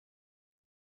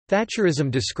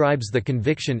Thatcherism describes the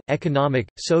conviction, economic,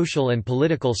 social and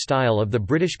political style of the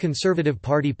British Conservative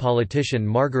Party politician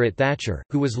Margaret Thatcher,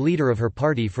 who was leader of her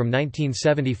party from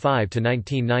 1975 to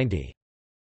 1990.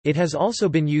 It has also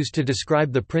been used to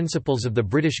describe the principles of the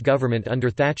British government under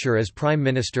Thatcher as Prime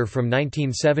Minister from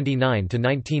 1979 to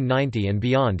 1990 and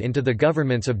beyond into the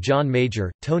governments of John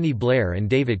Major, Tony Blair and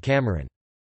David Cameron.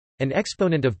 An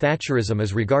exponent of Thatcherism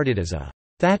is regarded as a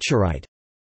Thatcherite.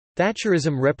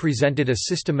 Thatcherism represented a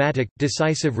systematic,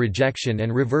 decisive rejection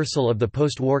and reversal of the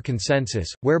post-war consensus,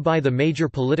 whereby the major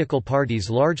political parties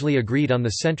largely agreed on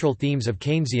the central themes of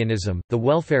Keynesianism, the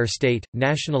welfare state,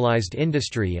 nationalised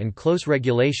industry and close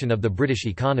regulation of the British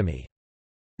economy.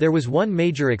 There was one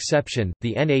major exception,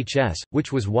 the NHS,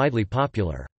 which was widely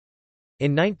popular.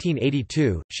 In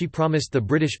 1982, she promised the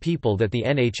British people that the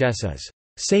NHS is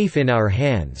 "safe in our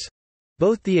hands."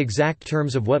 Both the exact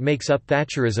terms of what makes up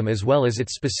Thatcherism as well as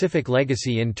its specific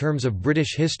legacy in terms of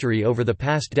British history over the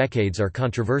past decades are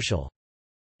controversial.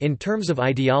 In terms of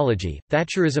ideology,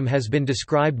 Thatcherism has been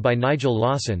described by Nigel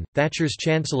Lawson, Thatcher's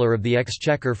Chancellor of the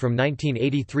Exchequer from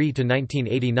 1983 to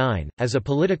 1989, as a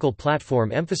political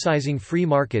platform emphasising free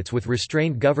markets with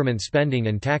restrained government spending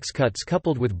and tax cuts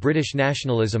coupled with British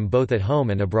nationalism both at home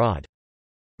and abroad.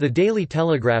 The Daily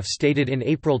Telegraph stated in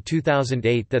April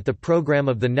 2008 that the programme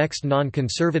of the next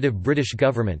non-conservative British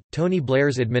government, Tony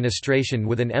Blair's administration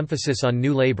with an emphasis on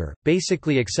New Labour,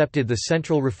 basically accepted the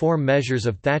central reform measures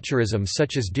of Thatcherism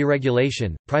such as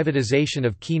deregulation, privatisation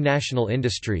of key national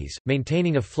industries,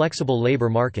 maintaining a flexible labour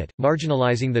market,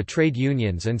 marginalising the trade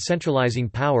unions and centralising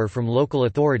power from local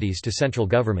authorities to central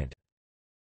government.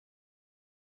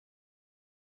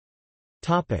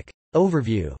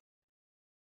 Overview.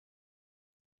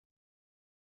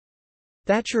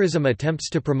 Thatcherism attempts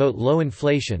to promote low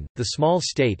inflation, the small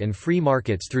state and free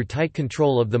markets through tight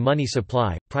control of the money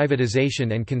supply,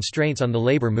 privatization and constraints on the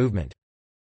labor movement.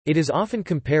 It is often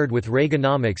compared with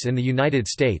Reaganomics in the United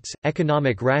States,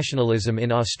 economic rationalism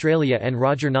in Australia and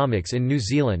Rogernomics in New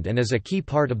Zealand and is a key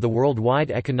part of the worldwide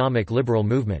economic liberal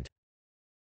movement.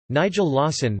 Nigel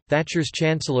Lawson, Thatcher's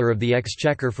Chancellor of the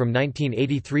Exchequer from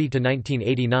 1983 to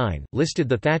 1989, listed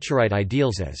the Thatcherite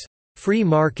ideals as free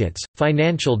markets,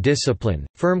 financial discipline,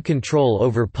 firm control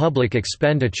over public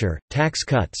expenditure, tax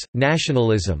cuts,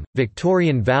 nationalism,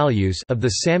 Victorian values of the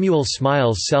Samuel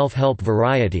Smiles self-help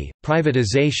variety,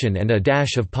 privatization and a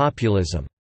dash of populism.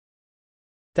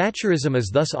 Thatcherism is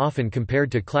thus often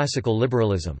compared to classical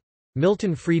liberalism.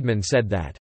 Milton Friedman said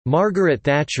that, "Margaret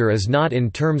Thatcher is not in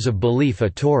terms of belief a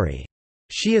Tory.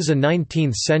 She is a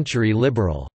 19th-century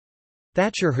liberal."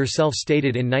 Thatcher herself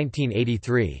stated in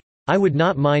 1983, "I would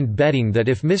not mind betting that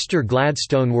if Mr.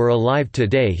 Gladstone were alive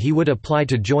today he would apply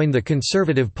to join the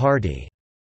Conservative Party."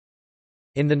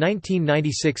 In the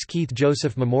 1996 Keith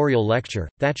Joseph Memorial Lecture,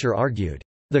 Thatcher argued,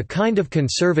 "The kind of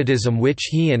conservatism which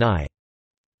he and I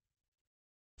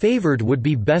favoured would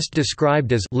be best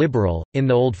described as liberal, in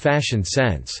the old-fashioned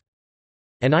sense.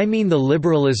 And I mean the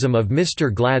liberalism of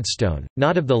Mr. Gladstone,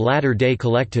 not of the latter-day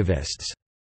collectivists."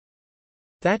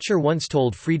 Thatcher once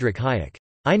told Friedrich Hayek,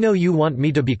 "I know you want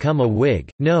me to become a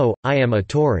Whig, no, I am a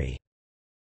Tory."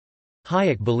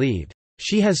 Hayek believed,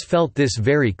 "She has felt this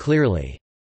very clearly."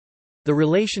 The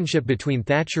relationship between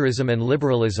Thatcherism and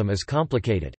liberalism is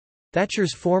complicated.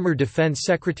 Thatcher's former Defense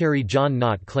Secretary John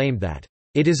Nott claimed that,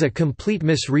 "It is a complete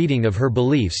misreading of her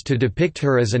beliefs to depict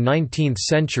her as a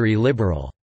 19th-century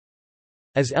liberal."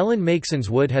 As Ellen Makesons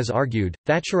Wood has argued,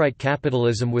 Thatcherite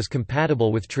capitalism was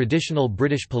compatible with traditional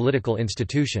British political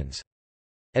institutions.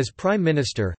 As Prime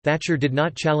Minister, Thatcher did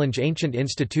not challenge ancient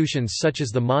institutions such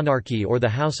as the monarchy or the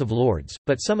House of Lords,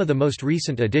 but some of the most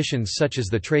recent additions such as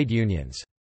the trade unions.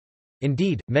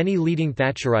 Indeed, many leading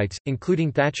Thatcherites,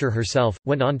 including Thatcher herself,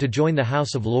 went on to join the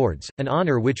House of Lords, an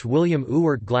honour which William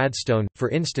Ewart Gladstone, for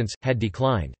instance, had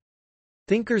declined.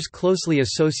 Thinkers closely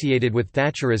associated with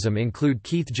Thatcherism include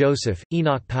Keith Joseph,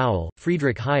 Enoch Powell,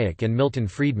 Friedrich Hayek and Milton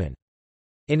Friedman.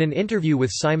 In an interview with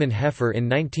Simon Heffer in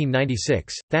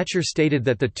 1996, Thatcher stated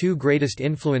that the two greatest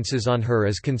influences on her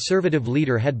as conservative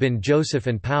leader had been Joseph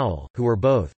and Powell, who were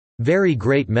both very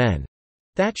great men.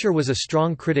 Thatcher was a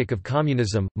strong critic of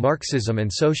communism, Marxism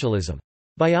and socialism.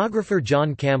 Biographer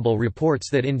John Campbell reports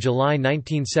that in July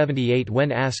 1978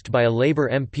 when asked by a Labour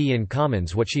MP in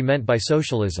Commons what she meant by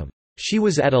socialism, she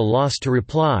was at a loss to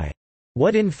reply.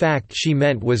 What in fact she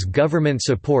meant was government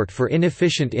support for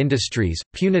inefficient industries,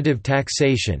 punitive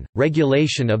taxation,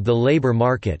 regulation of the labour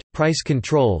market, price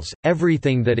controls,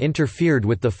 everything that interfered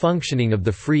with the functioning of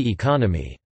the free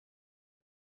economy.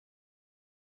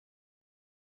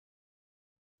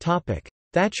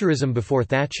 Thatcherism before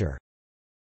Thatcher.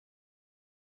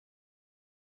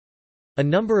 A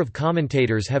number of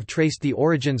commentators have traced the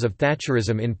origins of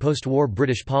Thatcherism in post-war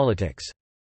British politics.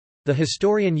 The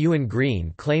historian Ewan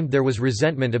Green claimed there was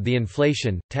resentment of the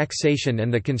inflation, taxation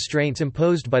and the constraints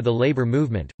imposed by the labour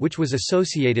movement, which was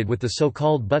associated with the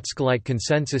so-called Butskellite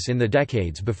consensus in the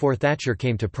decades before Thatcher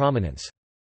came to prominence.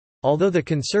 Although the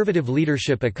Conservative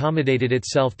leadership accommodated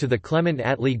itself to the Clement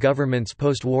Attlee government's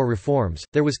post-war reforms,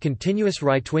 there was continuous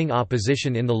right-wing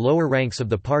opposition in the lower ranks of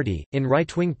the party, in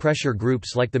right-wing pressure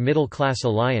groups like the Middle Class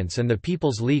Alliance and the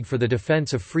People's League for the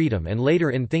Defence of Freedom, and later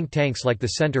in think tanks like the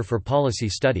Centre for Policy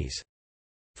Studies.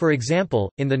 For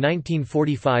example, in the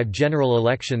 1945 general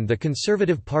election the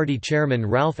Conservative Party chairman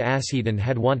Ralph Asheton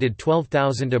had wanted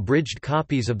 12,000 abridged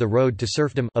copies of The Road to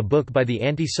Serfdom, a book by the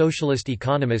anti-socialist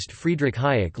economist Friedrich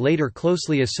Hayek later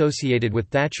closely associated with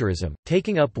Thatcherism,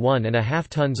 taking up 1.5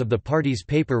 tons of the party's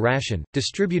paper ration,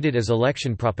 distributed as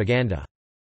election propaganda.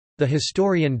 The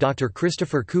historian Dr.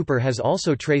 Christopher Cooper has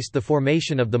also traced the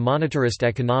formation of the monetarist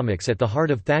economics at the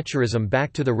heart of Thatcherism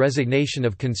back to the resignation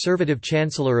of Conservative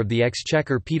Chancellor of the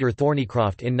Exchequer Peter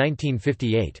Thorneycroft in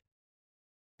 1958.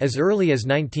 As early as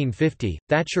 1950,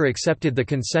 Thatcher accepted the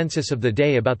consensus of the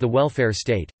day about the welfare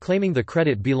state, claiming the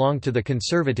credit belonged to the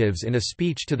Conservatives in a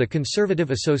speech to the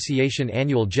Conservative Association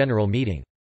annual general meeting.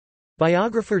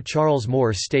 Biographer Charles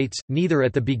Moore states, neither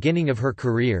at the beginning of her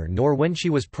career nor when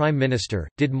she was Prime Minister,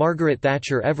 did Margaret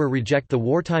Thatcher ever reject the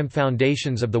wartime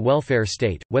foundations of the welfare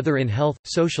state, whether in health,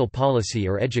 social policy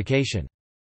or education.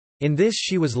 In this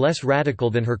she was less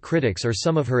radical than her critics or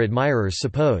some of her admirers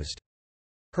supposed.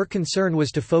 Her concern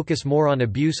was to focus more on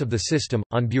abuse of the system,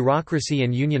 on bureaucracy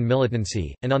and union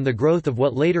militancy, and on the growth of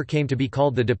what later came to be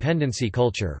called the dependency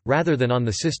culture, rather than on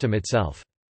the system itself.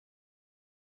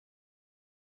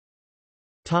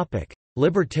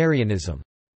 Libertarianism.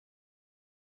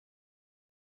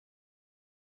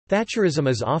 Thatcherism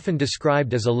is often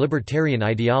described as a libertarian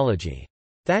ideology.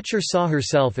 Thatcher saw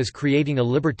herself as creating a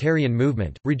libertarian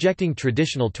movement, rejecting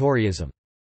traditional Toryism.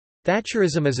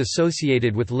 Thatcherism is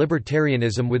associated with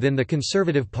libertarianism within the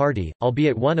Conservative Party,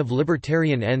 albeit one of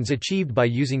libertarian ends achieved by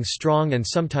using strong and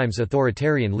sometimes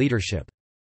authoritarian leadership.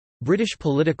 British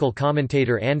political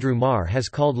commentator Andrew Marr has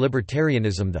called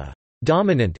libertarianism the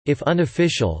dominant, if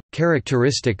unofficial,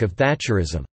 characteristic of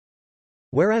Thatcherism.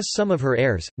 Whereas some of her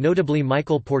heirs, notably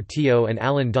Michael Portillo and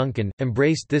Alan Duncan,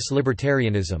 embraced this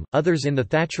libertarianism, others in the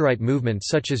Thatcherite movement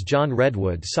such as John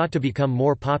Redwood sought to become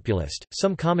more populist.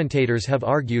 Some commentators have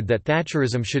argued that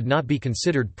Thatcherism should not be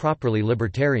considered properly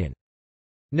libertarian.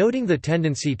 Noting the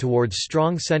tendency towards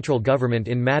strong central government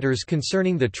in matters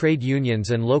concerning the trade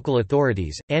unions and local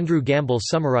authorities, Andrew Gamble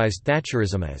summarized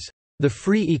Thatcherism as the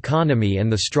free economy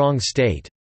and the strong state.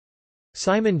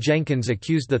 Simon Jenkins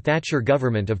accused the Thatcher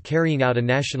government of carrying out a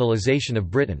nationalisation of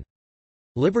Britain.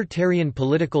 Libertarian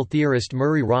political theorist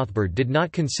Murray Rothbard did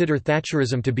not consider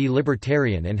Thatcherism to be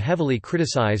libertarian and heavily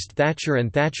criticised Thatcher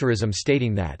and Thatcherism,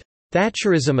 stating that,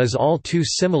 "Thatcherism is all too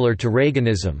similar to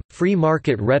Reaganism, free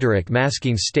market rhetoric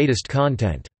masking statist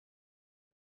content."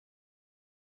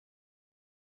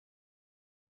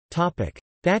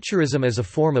 Thatcherism as a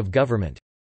form of government.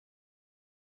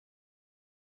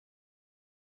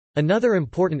 Another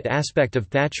important aspect of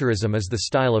Thatcherism is the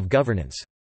style of governance.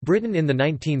 Britain in the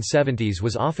 1970s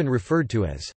was often referred to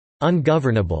as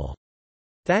ungovernable.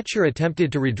 Thatcher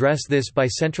attempted to redress this by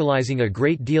centralising a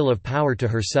great deal of power to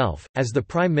herself, as the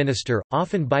Prime Minister,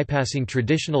 often bypassing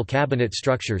traditional cabinet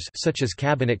structures such as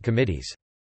cabinet committees.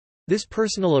 This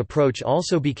personal approach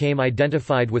also became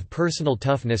identified with personal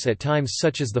toughness at times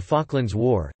such as the Falklands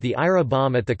War, the IRA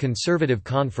bomb at the Conservative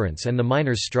Conference and the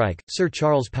miners' strike. Sir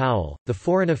Charles Powell, the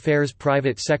Foreign Affairs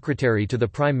Private Secretary to the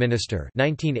Prime Minister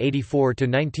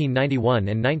 1984–1991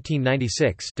 and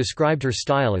 1996, described her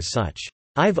style as such.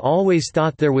 "I've always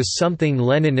thought there was something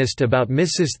Leninist about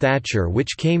Mrs. Thatcher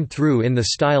which came through in the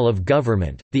style of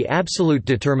government, the absolute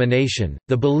determination,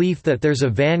 the belief that there's a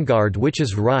vanguard which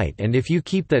is right and if you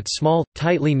keep that small,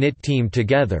 tightly knit team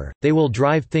together, they will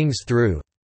drive things through.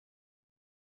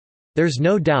 There's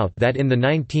no doubt that in the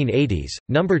 1980s,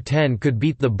 Number 10 could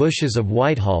beat the Bushes of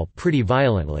Whitehall pretty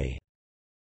violently.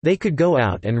 They could go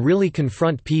out and really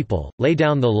confront people, lay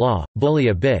down the law, bully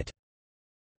a bit."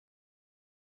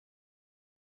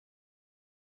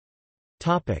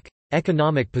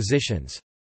 Economic positions.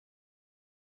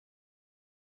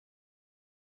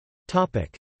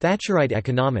 Thatcherite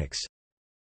economics.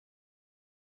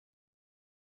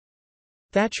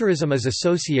 Thatcherism is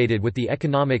associated with the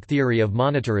economic theory of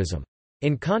monetarism.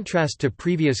 In contrast to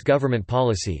previous government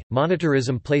policy,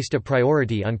 monetarism placed a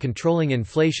priority on controlling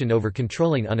inflation over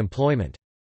controlling unemployment.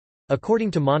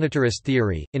 According to monetarist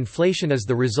theory, inflation is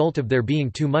the result of there being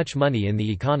too much money in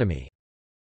the economy.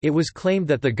 It was claimed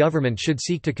that the government should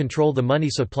seek to control the money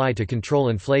supply to control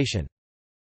inflation.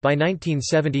 By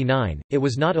 1979, it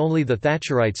was not only the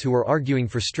Thatcherites who were arguing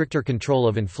for stricter control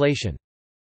of inflation.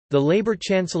 The Labour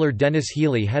Chancellor Denis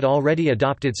Healey had already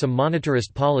adopted some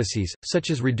monetarist policies, such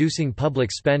as reducing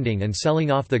public spending and selling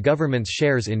off the government's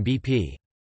shares in BP.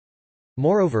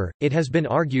 Moreover, it has been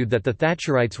argued that the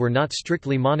Thatcherites were not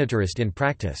strictly monetarist in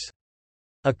practice.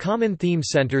 A common theme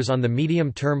centres on the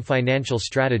medium-term financial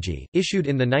strategy, issued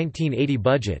in the 1980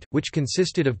 budget, which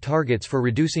consisted of targets for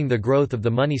reducing the growth of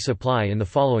the money supply in the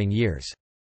following years.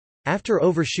 After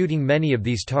overshooting many of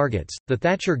these targets, the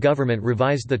Thatcher government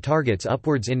revised the targets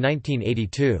upwards in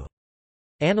 1982.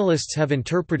 Analysts have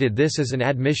interpreted this as an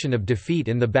admission of defeat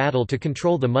in the battle to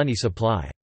control the money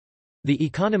supply. The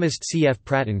economist C. F.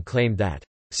 Pratton claimed that,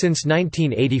 "Since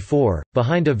 1984,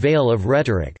 behind a veil of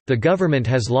rhetoric, the government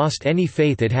has lost any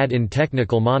faith it had in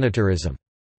technical monetarism.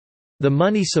 The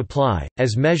money supply,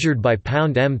 as measured by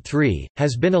pound M3,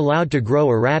 has been allowed to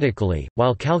grow erratically,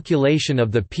 while calculation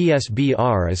of the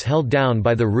PSBR is held down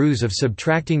by the ruse of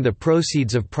subtracting the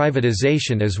proceeds of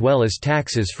privatization as well as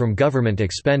taxes from government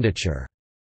expenditure.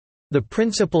 The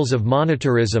principles of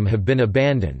monetarism have been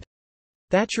abandoned."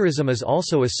 Thatcherism is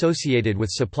also associated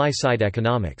with supply-side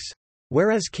economics.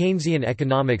 Whereas Keynesian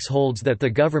economics holds that the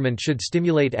government should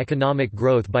stimulate economic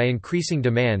growth by increasing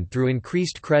demand through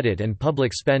increased credit and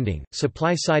public spending,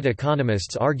 supply-side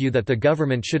economists argue that the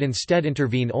government should instead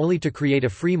intervene only to create a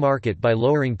free market by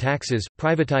lowering taxes,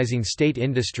 privatizing state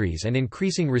industries and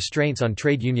increasing restraints on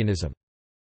trade unionism.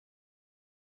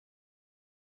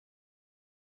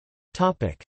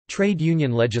 Trade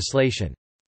union legislation.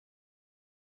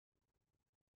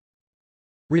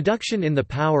 Reduction in the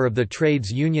power of the trades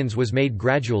unions was made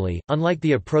gradually, unlike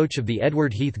the approach of the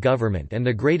Edward Heath government, and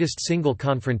the greatest single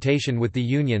confrontation with the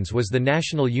unions was the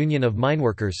National Union of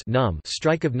Mineworkers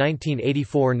strike of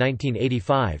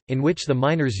 1984–1985, in which the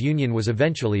miners' union was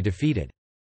eventually defeated.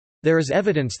 There is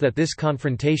evidence that this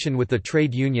confrontation with the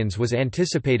trade unions was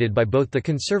anticipated by both the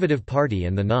Conservative Party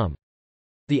and the NUM.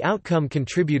 The outcome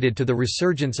contributed to the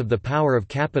resurgence of the power of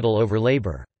capital over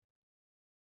labor.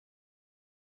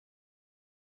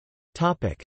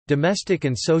 Domestic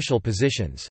and social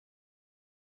positions.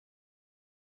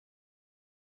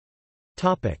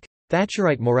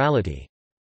 Thatcherite morality.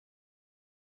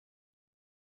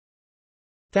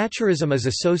 Thatcherism is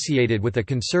associated with a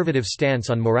conservative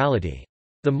stance on morality.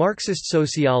 The Marxist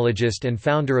sociologist and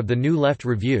founder of the New Left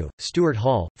Review, Stuart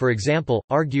Hall, for example,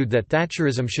 argued that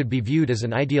Thatcherism should be viewed as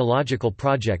an ideological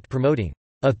project promoting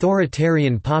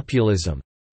authoritarian populism,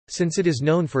 since it is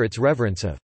known for its reverence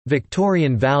of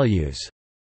Victorian values.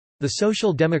 The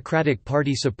Social Democratic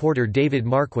Party supporter David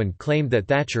Marquand claimed that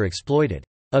Thatcher exploited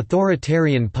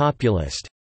authoritarian populist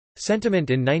sentiment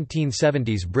in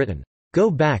 1970s Britain. "Go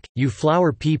back, you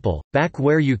flower people, back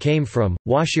where you came from,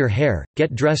 wash your hair,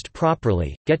 get dressed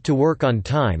properly, get to work on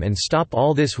time and stop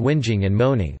all this whinging and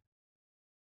moaning."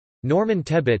 Norman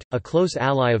Tebbit, a close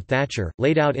ally of Thatcher,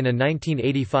 laid out in a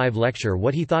 1985 lecture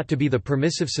what he thought to be the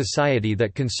permissive society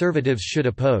that conservatives should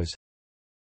oppose.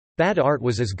 Bad art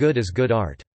was as good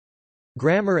art.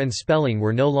 Grammar and spelling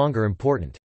were no longer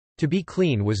important. To be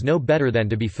clean was no better than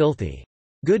to be filthy.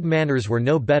 Good manners were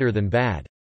no better than bad.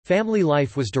 Family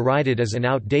life was derided as an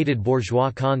outdated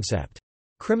bourgeois concept.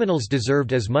 Criminals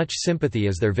deserved as much sympathy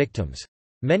as their victims.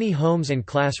 Many homes and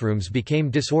classrooms became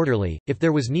disorderly. If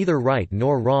there was neither right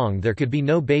nor wrong, there could be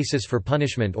no basis for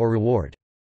punishment or reward.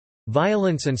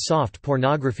 Violence and soft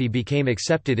pornography became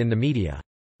accepted in the media.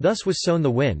 Thus was sown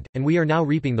the wind, and we are now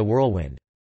reaping the whirlwind.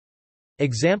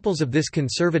 Examples of this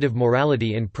conservative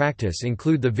morality in practice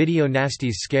include the Video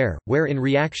Nasties scare, where in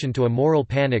reaction to a moral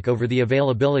panic over the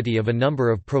availability of a number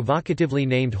of provocatively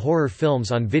named horror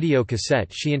films on video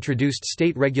cassette, she introduced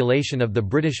state regulation of the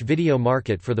British video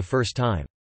market for the first time.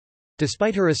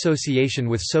 Despite her association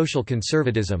with social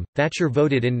conservatism, Thatcher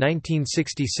voted in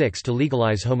 1966 to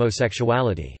legalise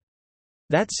homosexuality.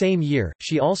 That same year,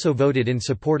 she also voted in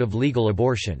support of legal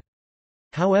abortion.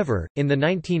 However, in the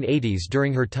 1980s,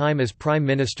 during her time as Prime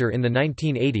Minister in the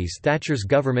 1980s, Thatcher's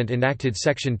government enacted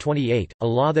Section 28, a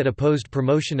law that opposed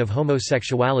promotion of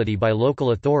homosexuality by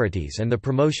local authorities and the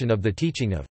promotion of the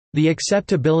teaching of the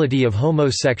acceptability of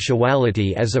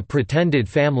homosexuality as a pretended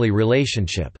family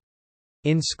relationship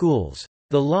in schools.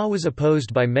 The law was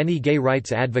opposed by many gay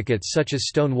rights advocates such as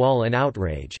Stonewall and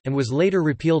Outrage, and was later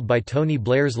repealed by Tony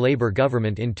Blair's Labour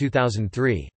government in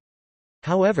 2003.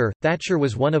 However, Thatcher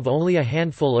was one of only a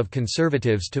handful of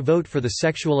conservatives to vote for the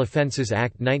Sexual Offences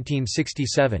Act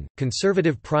 1967.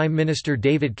 Conservative Prime Minister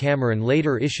David Cameron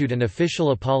later issued an official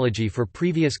apology for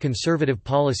previous conservative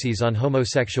policies on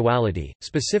homosexuality,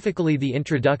 specifically the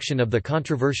introduction of the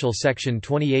controversial Section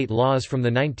 28 laws from the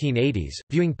 1980s,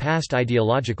 viewing past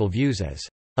ideological views as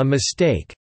a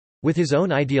mistake with his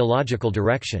own ideological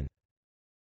direction.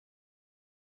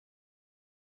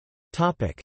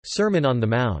 Sermon on the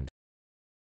Mount.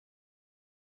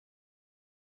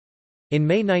 In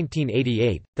May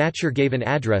 1988, Thatcher gave an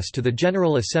address to the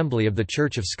General Assembly of the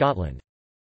Church of Scotland.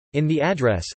 In the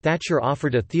address, Thatcher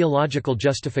offered a theological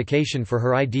justification for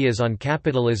her ideas on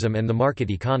capitalism and the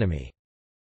market economy.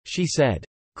 She said,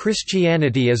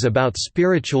 "Christianity is about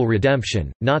spiritual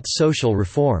redemption, not social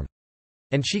reform."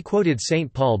 And she quoted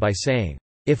St. Paul by saying,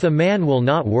 "If a man will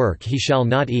not work, he shall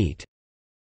not eat."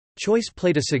 Choice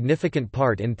played a significant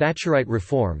part in Thatcherite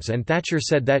reforms, and Thatcher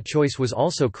said that choice was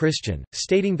also Christian,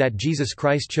 stating that Jesus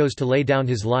Christ chose to lay down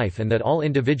his life and that all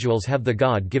individuals have the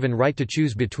God-given right to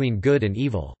choose between good and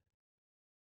evil.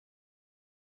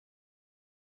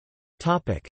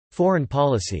 Foreign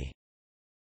policy.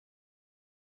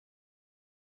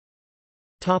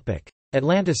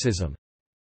 Atlanticism.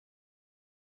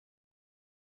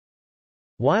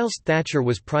 Whilst Thatcher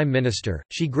was Prime Minister,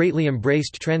 she greatly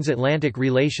embraced transatlantic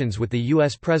relations with the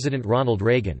U.S. President Ronald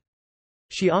Reagan.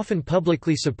 She often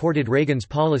publicly supported Reagan's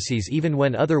policies even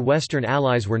when other Western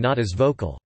allies were not as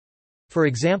vocal. For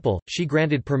example, she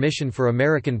granted permission for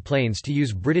American planes to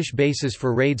use British bases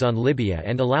for raids on Libya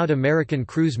and allowed American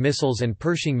cruise missiles and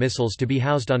Pershing missiles to be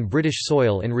housed on British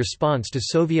soil in response to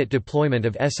Soviet deployment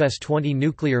of SS-20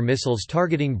 nuclear missiles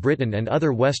targeting Britain and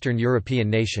other Western European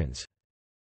nations.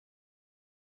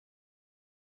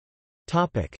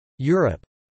 Europe.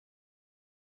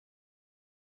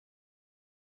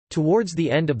 Towards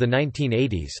the end of the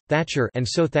 1980s, Thatcher and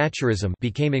so Thatcherism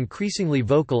became increasingly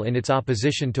vocal in its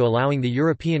opposition to allowing the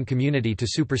European community to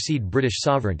supersede British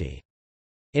sovereignty.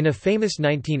 In a famous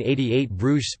 1988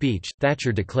 Bruges speech,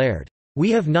 Thatcher declared,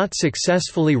 "We have not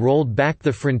successfully rolled back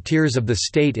the frontiers of the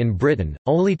state in Britain,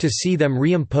 only to see them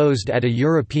reimposed at a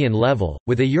European level,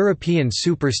 with a European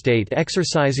superstate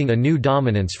exercising a new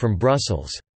dominance from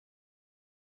Brussels."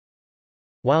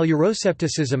 While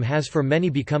Euroscepticism has for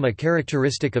many become a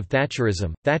characteristic of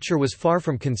Thatcherism, Thatcher was far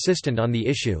from consistent on the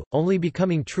issue, only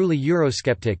becoming truly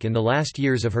Eurosceptic in the last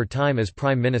years of her time as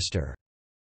Prime Minister.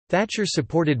 Thatcher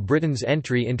supported Britain's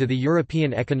entry into the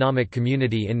European Economic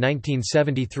Community in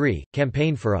 1973,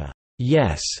 campaigned for a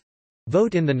 «yes»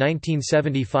 vote in the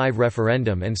 1975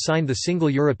 referendum and signed the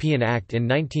Single European Act in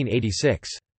 1986.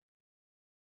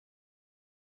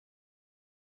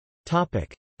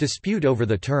 Dispute over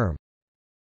the term.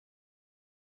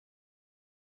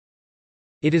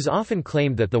 It is often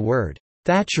claimed that the word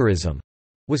Thatcherism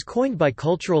was coined by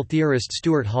cultural theorist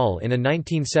Stuart Hall in a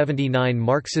 1979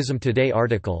 Marxism Today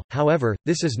article. However,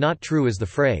 this is not true, as the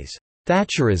phrase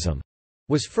Thatcherism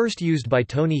was first used by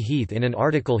Tony Heath in an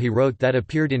article he wrote that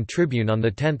appeared in Tribune on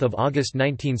 10 August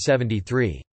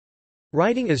 1973.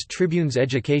 Writing as Tribune's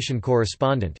education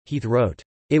correspondent, Heath wrote,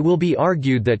 "It will be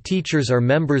argued that teachers are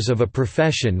members of a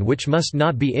profession which must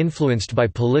not be influenced by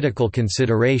political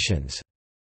considerations.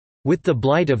 With the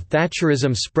blight of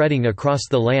Thatcherism spreading across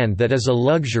the land, that is a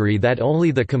luxury that only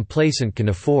the complacent can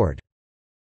afford."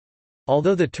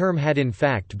 Although the term had in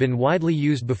fact been widely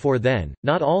used before then,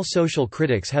 not all social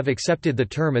critics have accepted the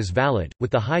term as valid,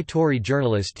 with the high Tory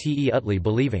journalist T. E. Utley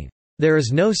believing, "There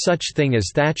is no such thing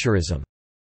as Thatcherism."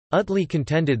 Utley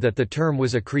contended that the term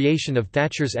was a creation of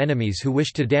Thatcher's enemies who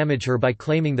wished to damage her by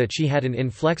claiming that she had an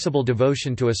inflexible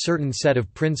devotion to a certain set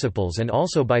of principles, and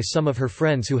also by some of her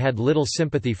friends who had little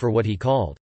sympathy for what he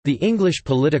called the English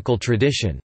political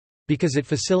tradition, because it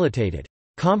facilitated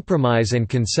compromise and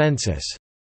consensus.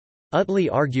 Utley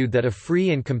argued that a free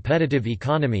and competitive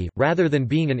economy, rather than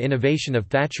being an innovation of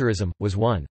Thatcherism, was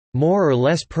one more or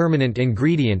less permanent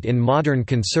ingredient in modern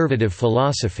conservative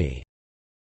philosophy.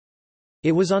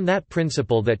 It was on that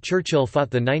principle that Churchill fought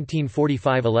the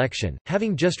 1945 election,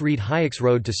 having just read Hayek's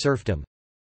Road to Serfdom.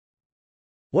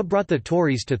 What brought the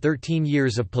Tories to 13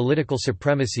 years of political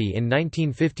supremacy in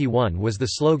 1951 was the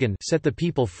slogan, "Set the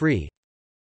people free."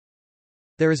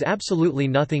 There is absolutely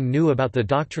nothing new about the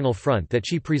doctrinal front that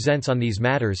she presents on these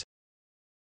matters.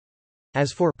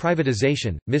 As for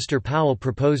privatization, Mr. Powell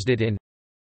proposed it in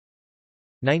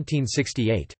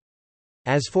 1968.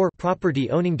 As for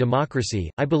property-owning democracy,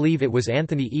 I believe it was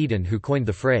Anthony Eden who coined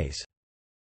the phrase.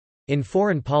 In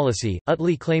foreign policy,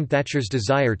 Utley claimed Thatcher's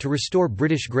desire to restore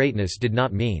British greatness did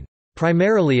not mean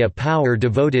primarily a power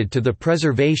devoted to the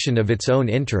preservation of its own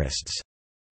interests,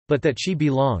 but that she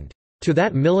belonged to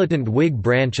that militant Whig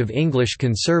branch of English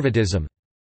conservatism.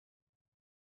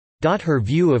 Her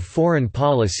view of foreign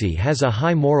policy has a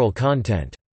high moral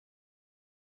content."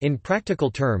 In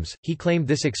practical terms, he claimed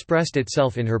this expressed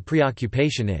itself in her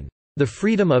preoccupation in the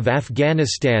freedom of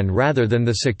Afghanistan rather than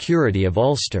the security of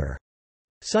Ulster.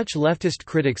 Such leftist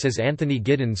critics as Anthony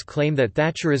Giddens claim that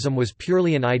Thatcherism was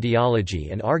purely an ideology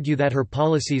and argue that her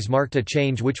policies marked a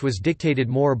change which was dictated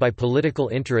more by political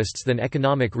interests than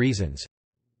economic reasons.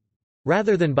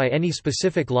 Rather than by any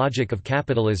specific logic of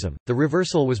capitalism, the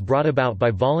reversal was brought about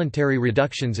by voluntary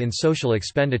reductions in social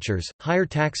expenditures, higher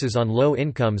taxes on low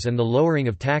incomes and the lowering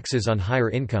of taxes on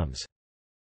higher incomes.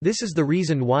 This is the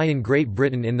reason why in Great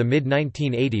Britain in the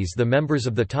mid-1980s the members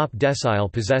of the top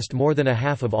decile possessed more than a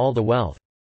half of all the wealth.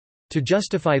 To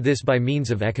justify this by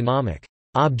means of economic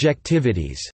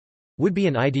objectivities would be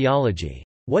an ideology.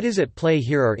 What is at play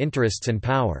here are interests and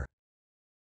power.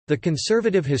 The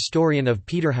conservative historian of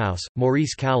Peterhouse,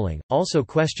 Maurice Cowling, also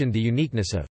questioned the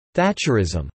uniqueness of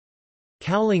Thatcherism.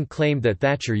 Cowling claimed that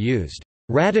Thatcher used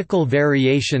radical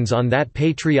variations on that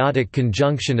patriotic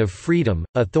conjunction of freedom,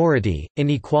 authority,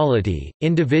 inequality,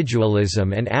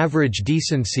 individualism and average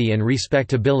decency and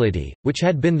respectability, which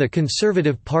had been the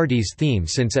Conservative Party's theme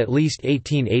since at least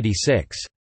 1886.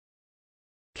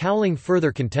 Cowling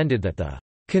further contended that the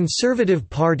Conservative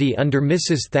Party under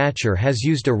Mrs. Thatcher has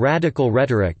used a radical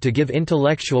rhetoric to give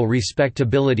intellectual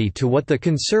respectability to what the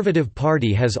Conservative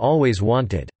Party has always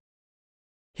wanted.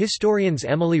 Historians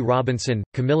Emily Robinson,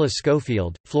 Camilla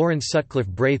Schofield, Florence Sutcliffe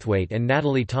Braithwaite and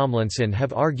Natalie Tomlinson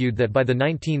have argued that by the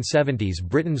 1970s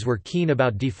Britons were keen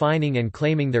about defining and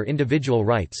claiming their individual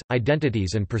rights,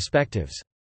 identities and perspectives.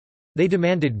 They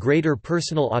demanded greater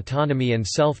personal autonomy and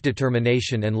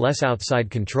self-determination and less outside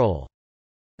control.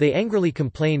 They angrily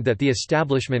complained that the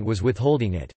establishment was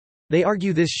withholding it. They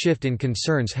argue this shift in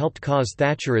concerns helped cause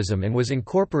Thatcherism and was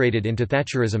incorporated into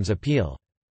Thatcherism's appeal.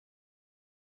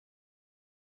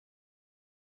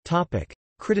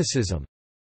 Criticism.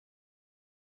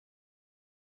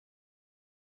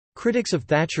 Critics of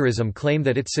Thatcherism claim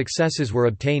that its successes were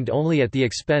obtained only at the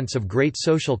expense of great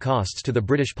social costs to the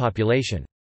British population.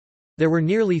 There were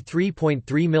nearly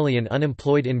 3.3 million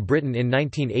unemployed in Britain in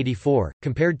 1984,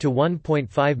 compared to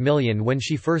 1.5 million when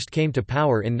she first came to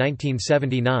power in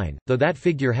 1979, though that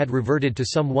figure had reverted to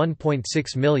some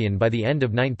 1.6 million by the end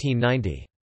of 1990.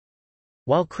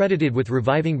 While credited with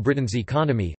reviving Britain's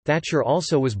economy, Thatcher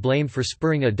also was blamed for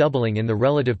spurring a doubling in the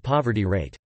relative poverty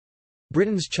rate.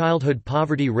 Britain's childhood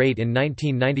poverty rate in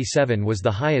 1997 was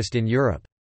the highest in Europe.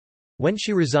 When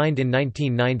she resigned in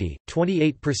 1990,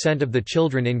 28% of the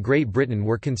children in Great Britain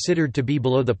were considered to be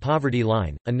below the poverty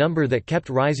line, a number that kept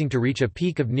rising to reach a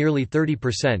peak of nearly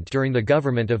 30% during the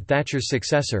government of Thatcher's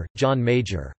successor, John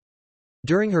Major.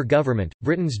 During her government,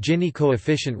 Britain's Gini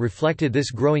coefficient reflected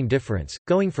this growing difference,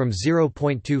 going from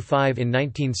 0.25 in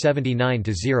 1979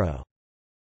 to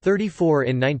 0.34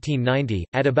 in 1990,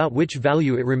 at about which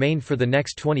value it remained for the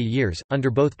next 20 years,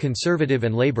 under both Conservative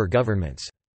and Labour governments.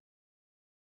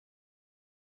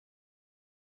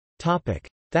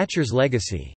 Thatcher's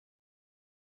legacy.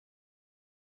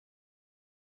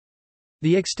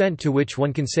 The extent to which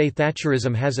one can say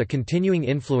Thatcherism has a continuing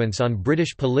influence on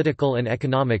British political and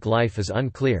economic life is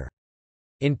unclear.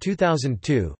 In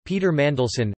 2002, Peter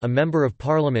Mandelson, a Member of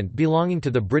Parliament belonging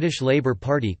to the British Labour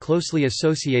Party closely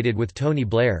associated with Tony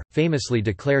Blair, famously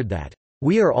declared that,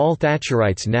 "We are all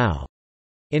Thatcherites now."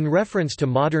 In reference to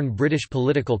modern British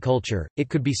political culture, it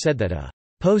could be said that a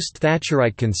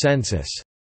post-Thatcherite consensus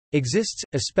exists,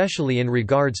 especially in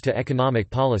regards to economic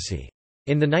policy.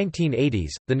 In the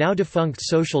 1980s, the now-defunct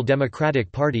Social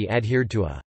Democratic Party adhered to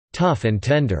a «tough and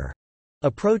tender»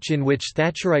 approach in which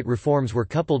Thatcherite reforms were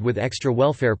coupled with extra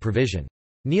welfare provision.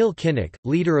 Neil Kinnock,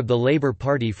 leader of the Labour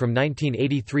Party from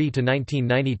 1983 to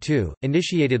 1992,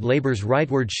 initiated Labour's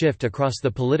rightward shift across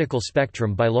the political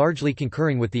spectrum by largely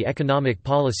concurring with the economic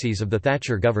policies of the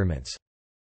Thatcher governments.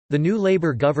 The new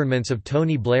Labour governments of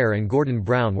Tony Blair and Gordon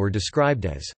Brown were described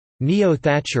as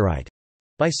neo-Thatcherite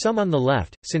by some on the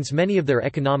left, since many of their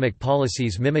economic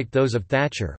policies mimicked those of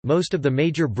Thatcher. Most of the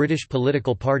major British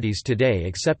political parties today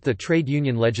accept the trade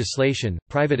union legislation,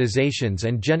 privatisations,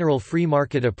 and general free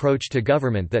market approach to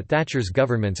government that Thatcher's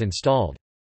governments installed.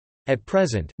 At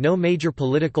present, no major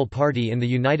political party in the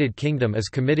United Kingdom is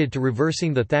committed to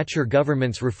reversing the Thatcher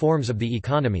government's reforms of the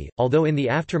economy, although in the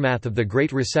aftermath of the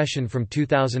Great Recession from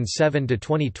 2007 to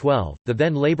 2012, the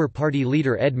then Labour Party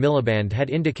leader Ed Miliband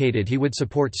had indicated he would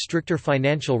support stricter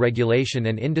financial regulation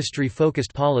and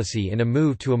industry-focused policy in a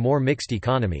move to a more mixed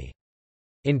economy.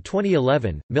 In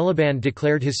 2011, Miliband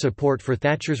declared his support for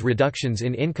Thatcher's reductions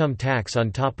in income tax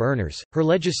on top earners, her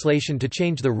legislation to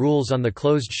change the rules on the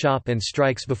closed shop and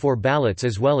strikes before ballots,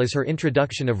 as well as her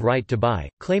introduction of right to buy,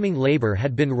 claiming Labour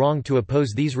had been wrong to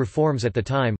oppose these reforms at the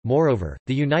time. Moreover,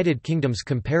 the United Kingdom's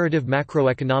comparative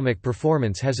macroeconomic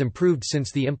performance has improved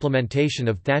since the implementation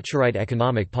of Thatcherite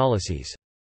economic policies.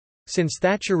 Since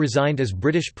Thatcher resigned as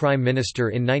British Prime Minister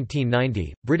in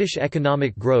 1990, British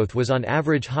economic growth was on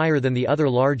average higher than the other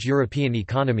large European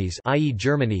economies, i.e.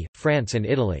 Germany, France and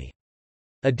Italy.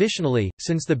 Additionally,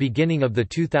 since the beginning of the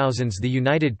 2000s, the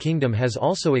United Kingdom has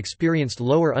also experienced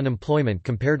lower unemployment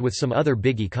compared with some other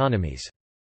big economies.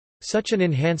 Such an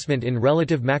enhancement in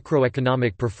relative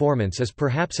macroeconomic performance is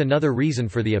perhaps another reason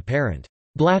for the apparent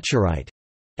Thatcherite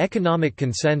economic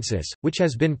consensus, which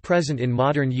has been present in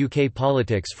modern UK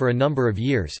politics for a number of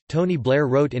years. Tony Blair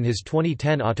wrote in his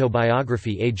 2010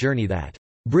 autobiography A Journey that,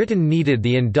 "Britain needed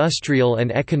the industrial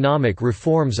and economic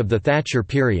reforms of the Thatcher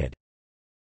period."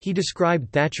 He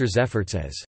described Thatcher's efforts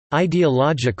as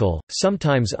ideological,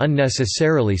 sometimes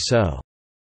unnecessarily so,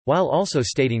 while also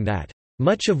stating that,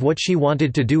 "Much of what she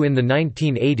wanted to do in the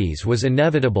 1980s was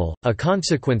inevitable, a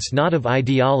consequence not of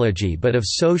ideology but of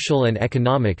social and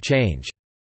economic change."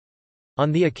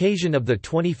 On the occasion of the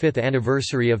 25th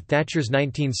anniversary of Thatcher's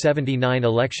 1979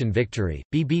 election victory,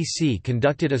 BBC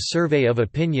conducted a survey of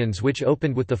opinions which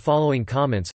opened with the following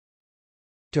comments.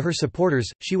 To her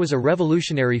supporters, she was a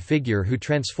revolutionary figure who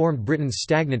transformed Britain's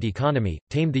stagnant economy,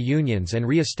 tamed the unions and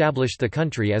re-established the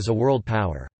country as a world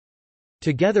power.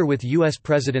 Together with U.S.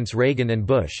 Presidents Reagan and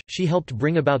Bush, she helped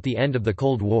bring about the end of the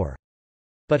Cold War.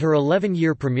 But her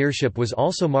 11-year premiership was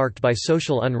also marked by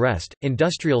social unrest,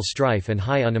 industrial strife and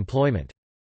high unemployment.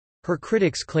 Her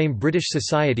critics claim British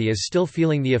society is still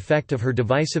feeling the effect of her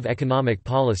divisive economic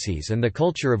policies and the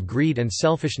culture of greed and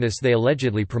selfishness they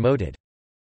allegedly promoted.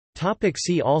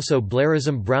 See also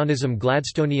Blairism, Brownism,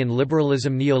 Gladstonian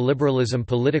liberalism, neoliberalism,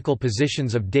 political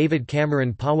positions of David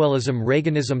Cameron, Powellism,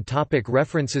 Reaganism.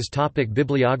 References.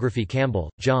 Bibliography. Campbell,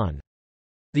 John.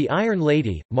 The Iron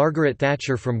Lady, Margaret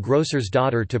Thatcher from Grocer's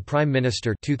Daughter to Prime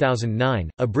Minister 2009,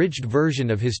 abridged version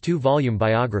of his 2-volume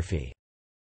biography.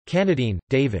 Cannadine,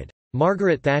 David.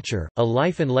 Margaret Thatcher, A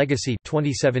Life and Legacy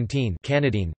 2017.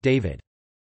 Cannadine, David.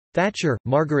 Thatcher,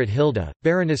 Margaret Hilda,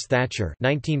 Baroness Thatcher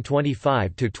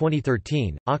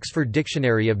 1925–2013, Oxford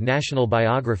Dictionary of National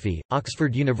Biography,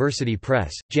 Oxford University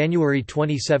Press, January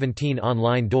 2017.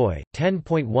 Online doi,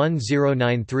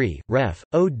 10.1093, ref,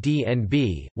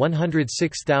 ODNB,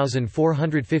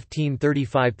 106415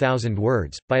 35000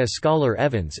 words, by a scholar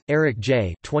Evans, Eric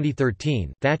J.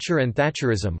 2013, Thatcher and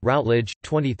Thatcherism Routledge,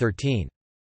 2013.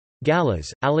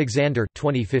 Gallas, Alexander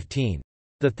 2015.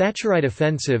 The Thatcherite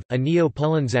Offensive, a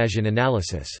Neo-Pulanzagian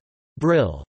Analysis.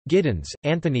 Brill. Giddens,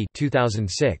 Anthony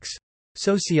 2006.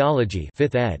 Sociology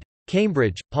 5th ed.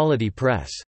 Cambridge, Polity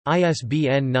Press.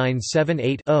 ISBN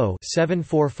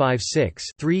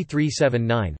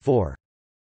 978-0-7456-3379-4.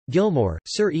 Gilmore,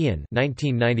 Sir Ian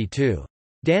 1992.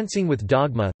 Dancing with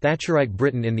Dogma, Thatcherite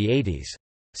Britain in the 80s.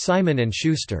 Simon &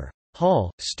 Schuster.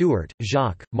 Hall, Stewart,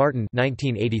 Jacques, Martin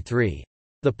 1983.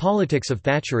 The Politics of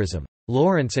Thatcherism.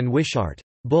 Lawrence and Wishart.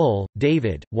 Bull,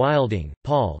 David, Wilding,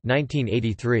 Paul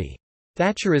 1983.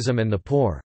 Thatcherism and the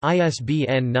Poor.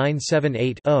 ISBN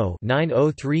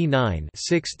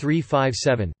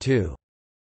 978-0-9039-6357-2.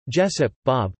 Jessup,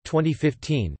 Bob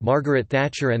 2015. Margaret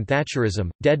Thatcher and Thatcherism,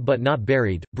 Dead But Not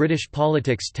Buried, British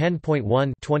Politics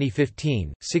 10.1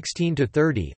 2015,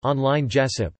 16–30, online.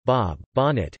 Jessup, Bob,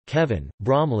 Bonnet, Kevin,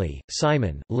 Bromley,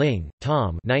 Simon, Ling,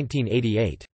 Tom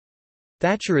 1988.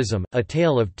 Thatcherism, A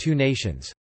Tale of Two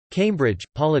Nations. Cambridge,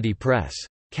 Polity Press.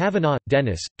 Kavanagh,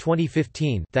 Dennis,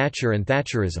 2015. Thatcher and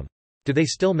Thatcherism. Do They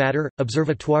Still Matter?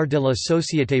 Observatoire de la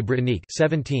Société Britannique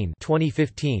 17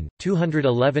 2015,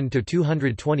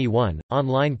 211–221,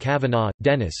 online. Kavanagh,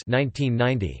 Dennis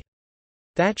 1990.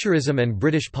 Thatcherism and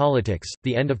British Politics,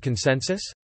 The End of Consensus?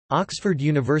 Oxford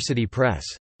University Press.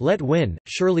 Let Win,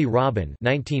 Shirley Robin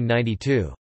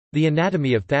 1992. The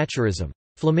Anatomy of Thatcherism.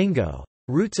 Flamingo.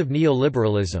 Roots of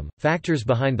Neoliberalism, Factors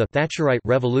Behind the Thatcherite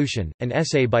Revolution, an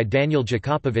essay by Daniel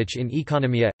Jakopovich in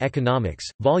Economia, Economics,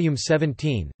 Volume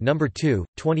 17, No. 2,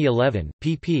 2011,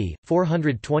 pp.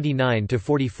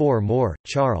 429–44. Moore,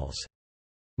 Charles.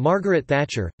 Margaret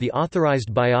Thatcher, The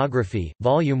Authorized Biography,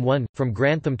 Volume 1, From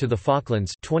Grantham to the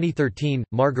Falklands 2013,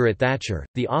 Margaret Thatcher,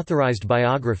 The Authorized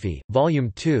Biography,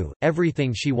 Volume 2,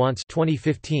 Everything She Wants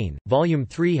 2015, Volume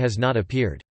 3 has not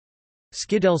appeared.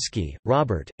 Skidelsky,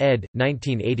 Robert, ed.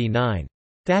 1989.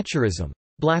 Thatcherism.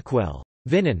 Blackwell.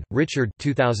 Vinnan, Richard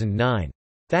 2009.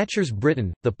 Thatcher's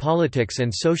Britain, The Politics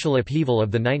and Social Upheaval of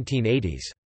the 1980s.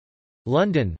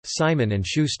 London, Simon &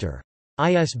 Schuster.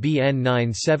 ISBN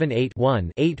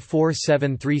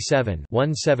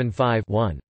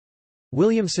 978-1-84737-175-1.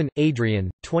 Williamson,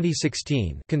 Adrian,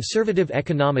 2016 Conservative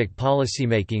Economic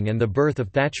Policymaking and the Birth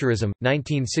of Thatcherism,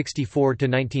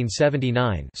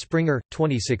 1964–1979 Springer,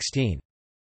 2016.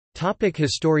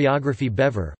 Historiography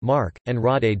Bever, Mark, and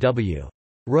Rod A. W.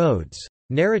 Rhodes.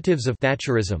 Narratives of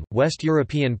Thatcherism, West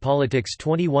European Politics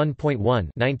 21.1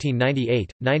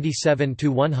 1998,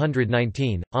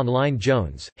 97–119, online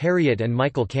Jones, Harriet and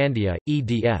Michael Candia,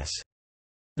 eds.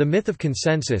 The Myth of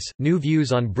Consensus, New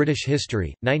Views on British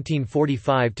History,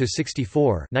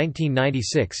 1945–64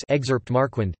 1996 excerpt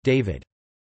Marquand, David.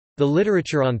 The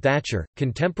Literature on Thatcher,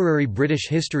 Contemporary British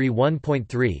History 1.3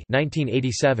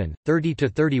 1987,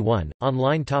 30–31,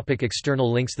 online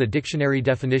External links The dictionary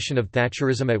definition of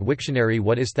Thatcherism at Wiktionary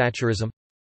What is Thatcherism?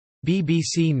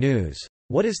 BBC News.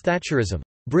 What is Thatcherism?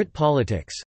 Brit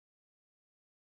Politics.